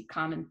certainly seek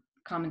common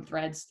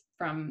threads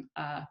from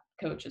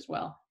coach as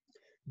well.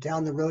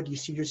 Down the road, do you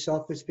see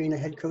yourself as being a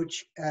head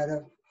coach at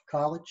a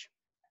college?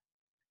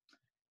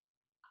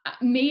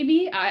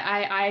 Maybe.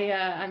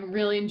 I'm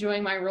really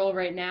enjoying my role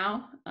right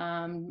now.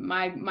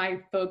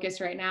 My focus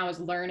right now is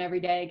learn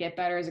every day, get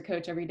better as a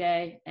coach every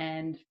day.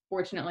 And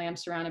fortunately, I'm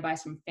surrounded by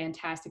some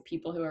fantastic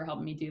people who are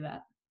helping me do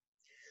that.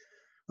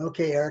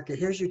 Okay, Erica,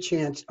 here's your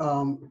chance.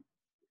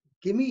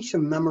 Give me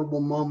some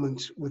memorable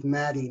moments with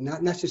Maddy,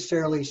 not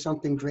necessarily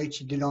something great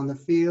she did on the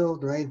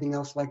field or anything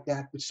else like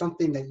that, but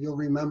something that you'll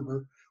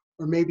remember,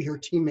 or maybe her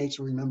teammates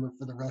will remember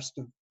for the rest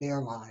of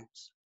their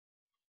lives.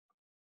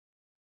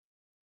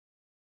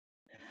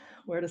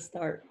 Where to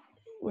start?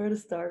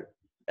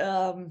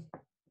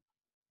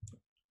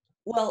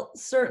 Well,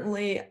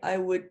 certainly I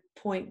would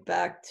point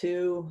back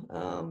to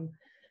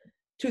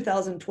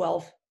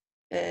 2012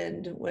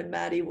 and when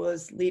Maddy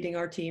was leading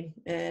our team,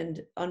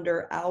 and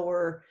under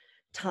our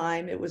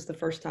time, it was the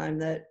first time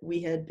that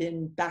we had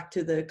been back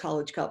to the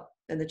College Cup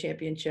and the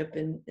championship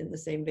in the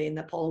same vein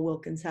that Paula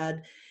Wilkins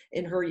had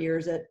in her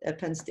years at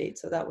Penn State.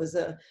 So that was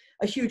a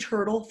huge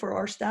hurdle for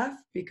our staff,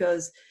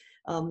 because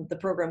the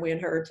program we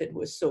inherited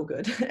was so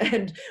good,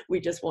 and we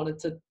just wanted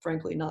to,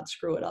 frankly, not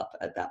screw it up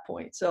at that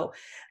point. So,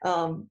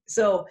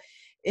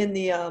 in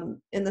the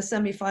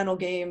semifinal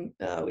game,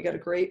 we got a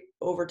great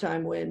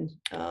overtime win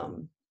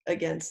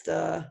against.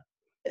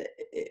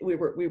 We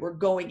were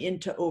going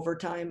into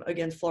overtime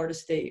against Florida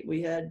State.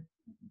 We had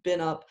been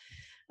up,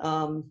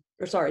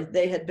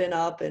 they had been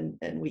up, and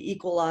we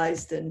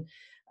equalized, and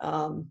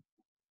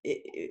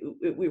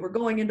we were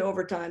going into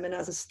overtime. And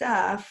as a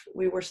staff,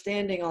 we were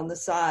standing on the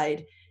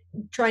side,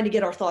 trying to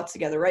get our thoughts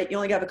together. Right, you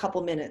only got a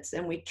couple minutes,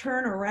 and we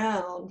turn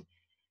around,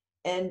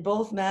 and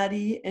both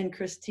Maddy and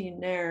Christine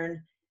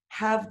Nairn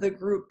have the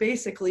group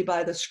basically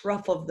by the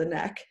scruff of the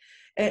neck,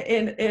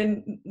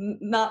 and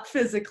not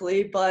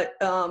physically, but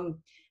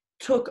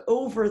took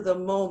over the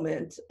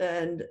moment.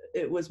 And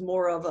it was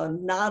more of a,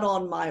 not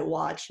on my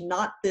watch,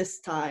 not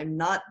this time,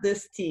 not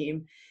this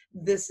team.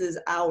 This is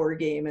our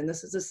game, and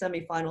this is a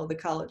semifinal of the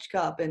College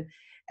Cup.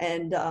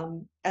 And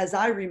as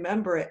I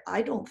remember it,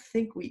 I don't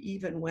think we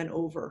even went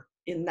over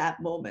in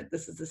that moment.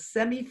 This is a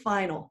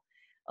semifinal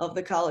of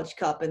the College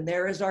Cup, and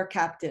there is our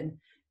captain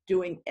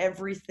doing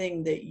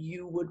everything that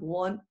you would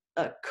want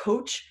a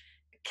coach,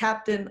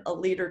 captain, a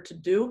leader to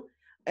do.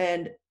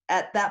 And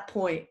at that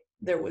point,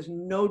 there was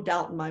no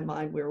doubt in my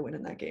mind we were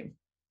winning that game,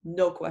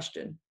 no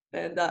question.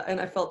 And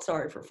I felt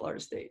sorry for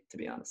Florida State, to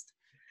be honest.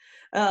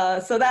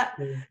 So that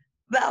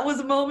was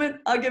a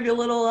moment. I'll give you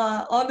a little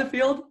on the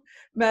field.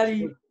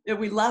 Maddy,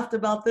 we laughed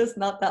about this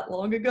not that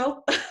long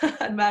ago,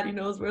 and Maddy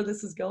knows where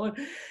this is going.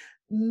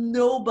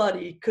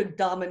 Nobody could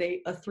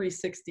dominate a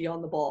 360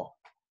 on the ball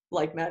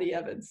like Maddy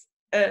Evans.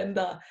 And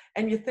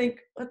you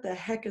think, what the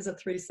heck is a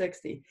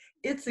 360?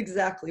 It's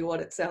exactly what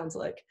it sounds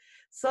like.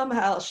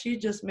 Somehow she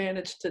just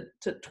managed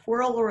to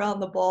twirl around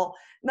the ball,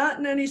 not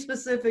in any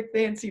specific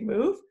fancy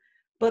move,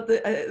 but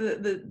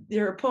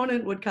your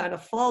opponent would kind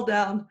of fall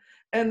down,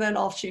 and then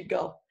off she'd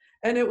go.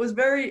 And it was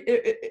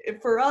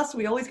for us,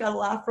 we always got a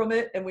laugh from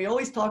it, and we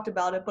always talked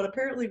about it, but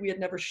apparently we had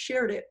never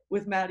shared it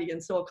with Maddy.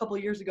 And so a couple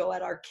of years ago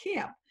at our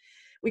camp,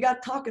 we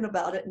got talking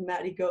about it, and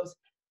Maddy goes,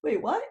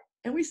 wait, what?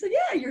 And we said,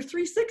 yeah, your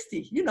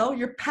 360,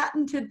 your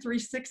patented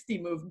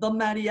 360 move, the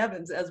Maddy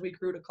Evans, as we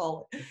grew to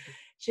call it.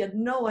 She had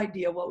no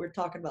idea what we were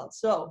talking about.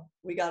 So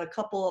we got a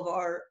couple of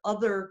our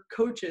other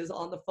coaches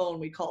on the phone.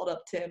 We called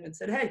up Tim and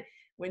said, hey,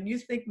 when you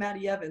think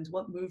Maddy Evans,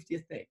 what move do you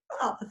think?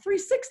 Oh, the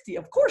 360,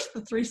 of course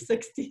the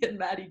 360. And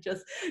Maddy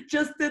just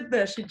did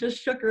this. She just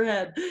shook her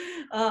head.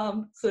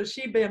 So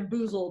she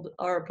bamboozled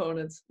our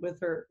opponents with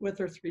her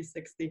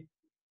 360.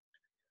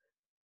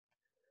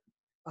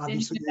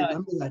 Obviously, you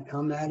remember that,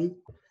 huh, Maddy?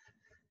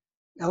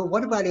 Now,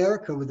 what about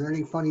Erica? Were there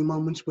any funny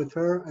moments with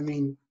her? I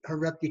mean, her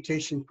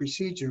reputation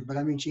precedes her, but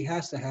I mean, she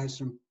has to have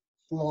some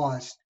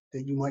flaws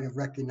that you might have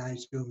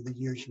recognized over the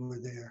years you were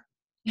there,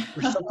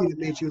 or something that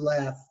made you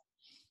laugh.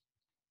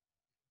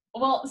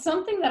 Well,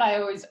 something that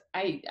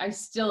I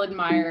still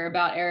admire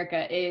about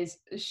Erica is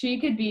she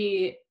could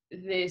be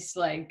this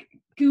like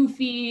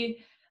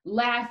goofy,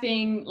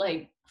 laughing,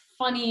 like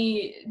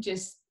funny,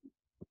 just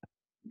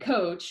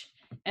coach.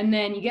 And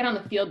then you get on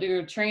the field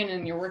to train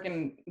and you're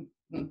working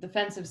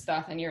defensive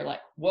stuff and you're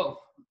like, whoa.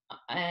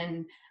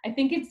 And I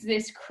think it's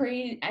this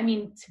crazy, I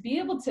mean, to be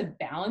able to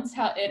balance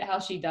how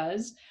she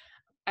does,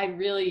 I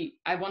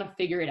want to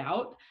figure it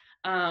out.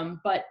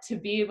 But to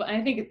be able, and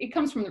I think it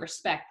comes from the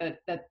respect that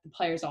the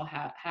players all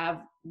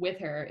have with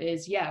her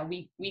is, yeah,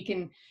 we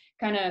can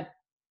kind of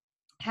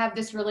have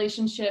this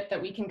relationship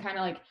that we can kind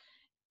of like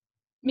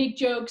make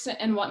jokes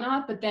and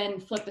whatnot, but then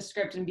flip the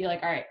script and be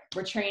like, all right,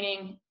 we're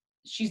training.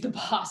 She's the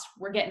boss.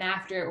 We're getting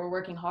after it. We're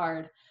working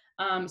hard.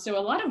 So a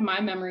lot of my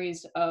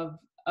memories of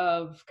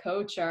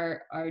Coach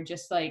are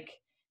just like,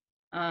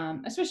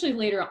 especially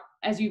later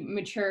as you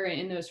mature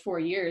in those 4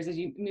 years, as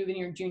you move in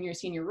your junior,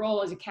 senior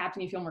role as a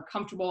captain, you feel more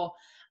comfortable.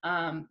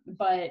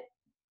 But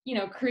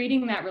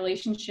creating that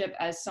relationship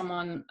as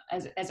someone,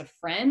 as a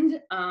friend,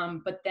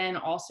 but then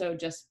also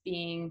just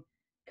being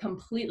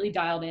completely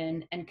dialed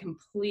in and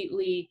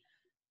completely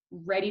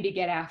ready to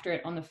get after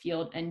it on the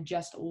field and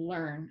just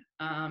learn.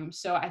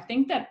 So I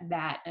think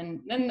that,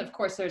 and then of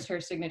course there's her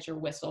signature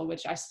whistle,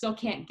 which I still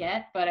can't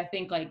get, but I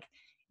think like,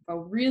 if I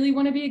really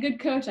want to be a good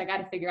coach, I got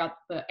to figure out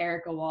the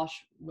Erica Walsh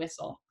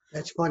whistle.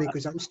 That's funny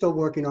because I'm still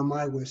working on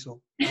my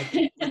whistle.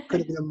 I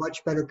could have been a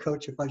much better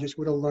coach if I just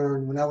would have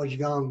learned when I was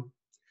young.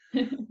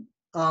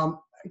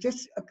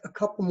 Just a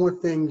couple more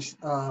things.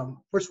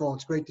 First of all,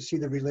 it's great to see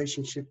the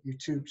relationship you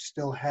two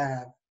still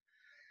have.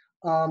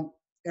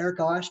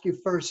 Erica, I'll ask you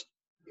first.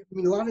 I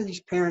mean, a lot of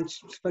these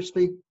parents,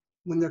 especially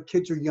when their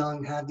kids are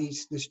young, have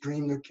this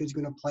dream their kid's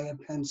going to play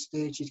at Penn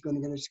State, she's going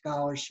to get a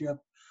scholarship.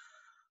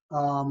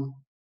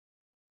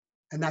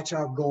 And that's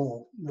our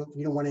goal.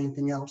 We don't want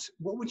anything else.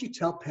 What would you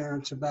tell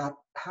parents about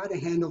how to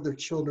handle their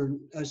children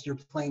as they're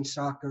playing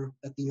soccer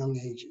at the young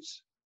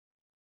ages?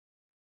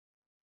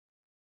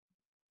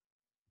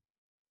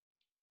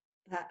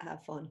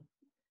 Have fun.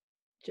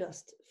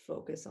 Just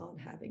focus on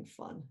having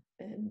fun,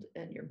 and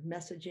your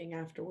messaging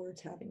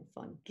afterwards, having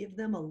fun. Give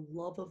them a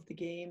love of the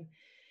game,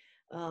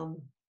 um,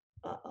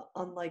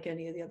 unlike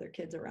any of the other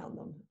kids around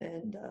them.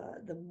 And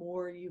the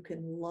more you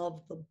can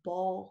love the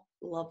ball,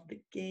 love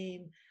the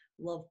game,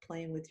 love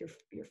playing with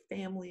your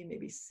family,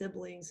 maybe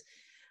siblings,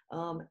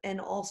 and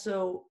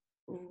also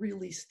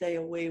really stay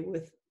away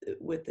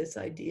with this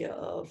idea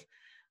of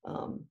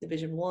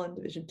Division 1,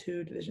 Division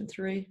 2, Division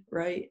 3,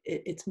 right?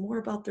 It's more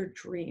about their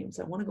dreams.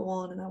 I want to go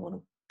on and I want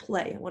to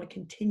play. I want to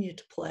continue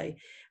to play.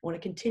 I want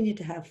to continue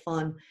to have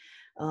fun,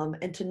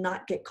 and to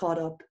not get caught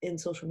up in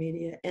social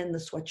media and the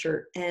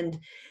sweatshirt and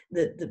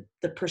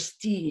the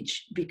prestige.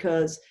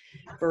 Because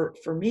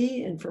for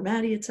me and for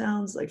Maddy, it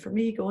sounds like for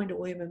me going to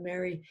William and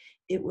Mary,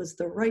 it was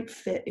the right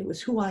fit. It was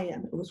who I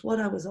am. It was what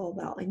I was all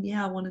about. And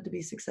yeah, I wanted to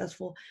be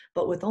successful,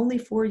 but with only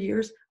 4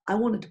 years, I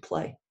wanted to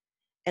play.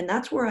 And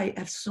that's where I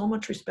have so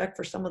much respect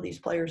for some of these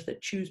players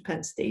that choose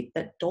Penn State,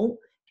 that don't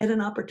get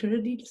an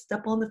opportunity to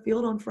step on the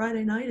field on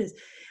Friday night. Is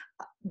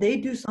they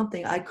do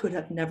something I could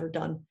have never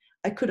done.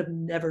 I could have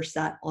never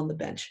sat on the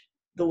bench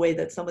the way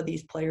that some of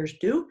these players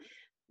do.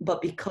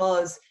 But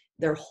because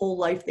their whole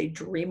life they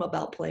dream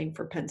about playing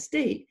for Penn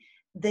State,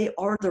 they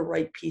are the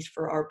right piece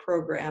for our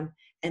program.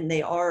 And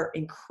they are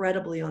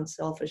incredibly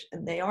unselfish.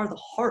 And they are the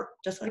heart,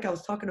 just like I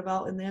was talking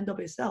about in the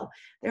NWSL.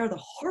 They are the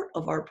heart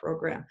of our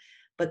program.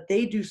 But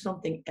they do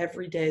something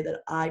every day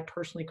that I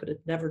personally could have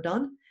never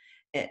done,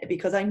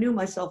 because I knew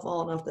myself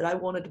well enough that I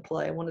wanted to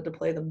play. I wanted to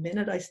play the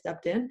minute I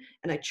stepped in,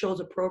 and I chose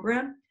a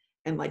program.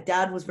 And my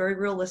dad was very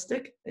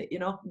realistic.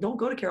 Don't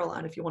go to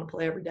Carolina if you want to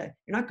play every day.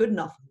 You're not good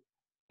enough.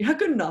 You're not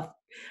good enough,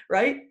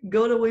 right?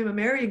 Go to William &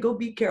 Mary and go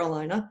beat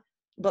Carolina,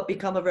 but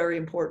become a very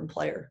important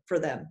player for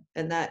them.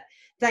 And that,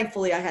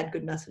 thankfully, I had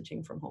good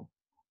messaging from home.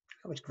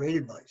 That was great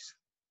advice.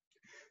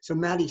 So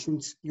Maddy,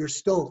 since you're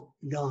still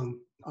young,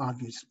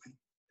 obviously,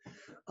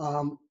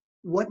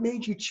 what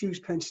made you choose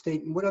Penn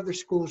State, and what other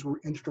schools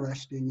were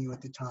interested in you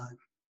at the time?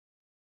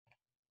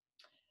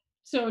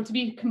 So to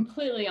be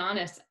completely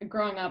honest,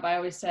 growing up, I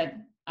always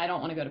said, I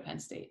don't want to go to Penn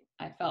State.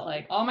 I felt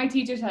like all my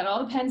teachers had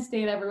all the Penn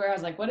State everywhere. I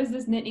was like, what is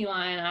this Nittany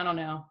Lion? I don't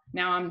know.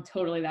 Now I'm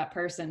totally that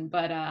person.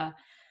 But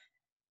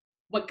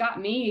what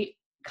got me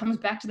comes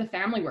back to the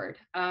family word.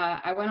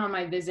 I went on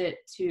my visit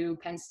to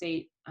Penn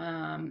State,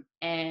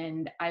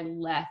 and I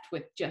left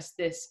with just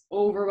this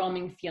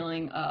overwhelming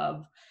feeling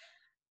of,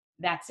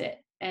 that's it.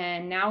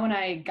 And now when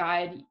I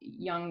guide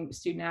young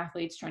student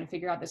athletes trying to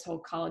figure out this whole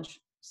college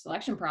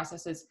selection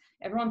process, is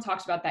everyone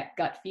talks about that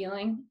gut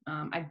feeling.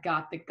 I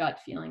got the gut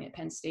feeling at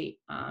Penn State,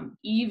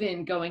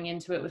 even going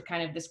into it with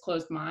kind of this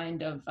closed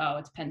mind of, oh,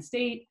 it's Penn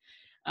State.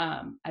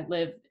 I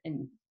live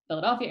in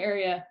Philadelphia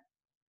area.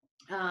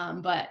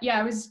 But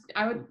yeah,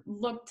 I would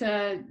look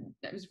to,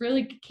 it was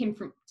really came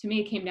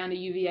down to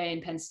UVA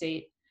and Penn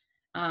State.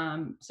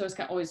 So it's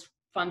always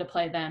fun to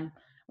play them,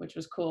 which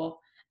was cool.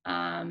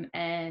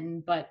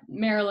 But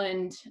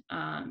Maryland,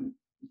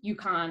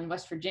 UConn,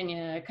 West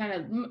Virginia, kind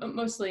of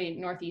mostly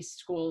Northeast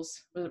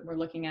schools we're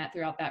looking at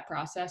throughout that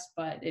process,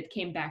 but it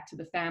came back to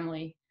the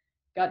family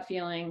gut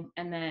feeling.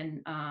 And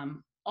then,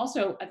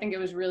 also I think it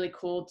was really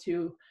cool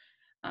to,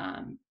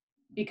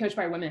 be coached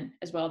by women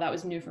as well. That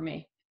was new for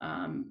me.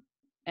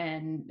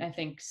 And I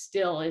think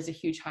still is a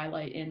huge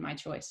highlight in my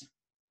choice.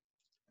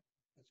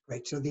 That's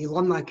great. So the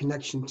alumni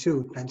connection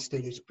too at Penn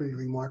State is pretty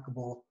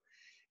remarkable.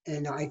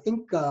 And I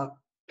think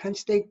Penn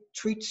State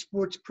treats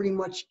sports pretty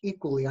much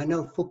equally. I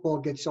know football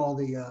gets all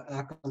the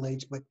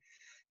accolades, but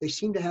they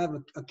seem to have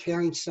a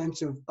caring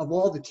sense of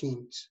all the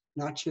teams,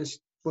 not just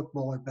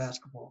football or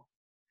basketball.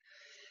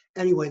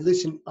 Anyway,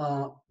 listen,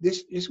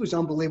 this was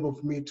unbelievable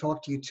for me to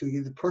talk to you two.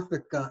 You're the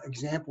perfect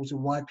examples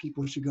of why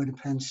people should go to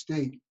Penn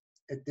State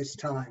at this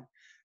time.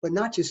 But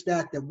not just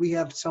that we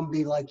have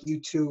somebody like you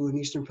two in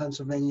Eastern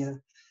Pennsylvania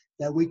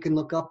that we can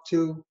look up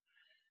to,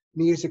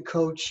 me as a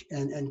coach,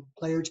 and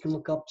players can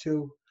look up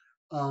to.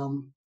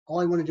 All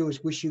I want to do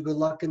is wish you good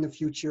luck in the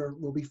future.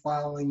 We'll be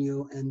following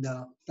you, and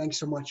thanks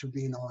so much for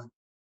being on.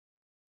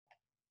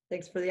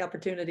 Thanks for the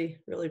opportunity.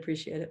 Really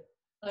appreciate it.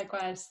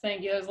 Likewise.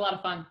 Thank you. It was a lot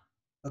of fun.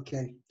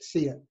 Okay.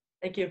 See ya.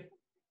 Thank you.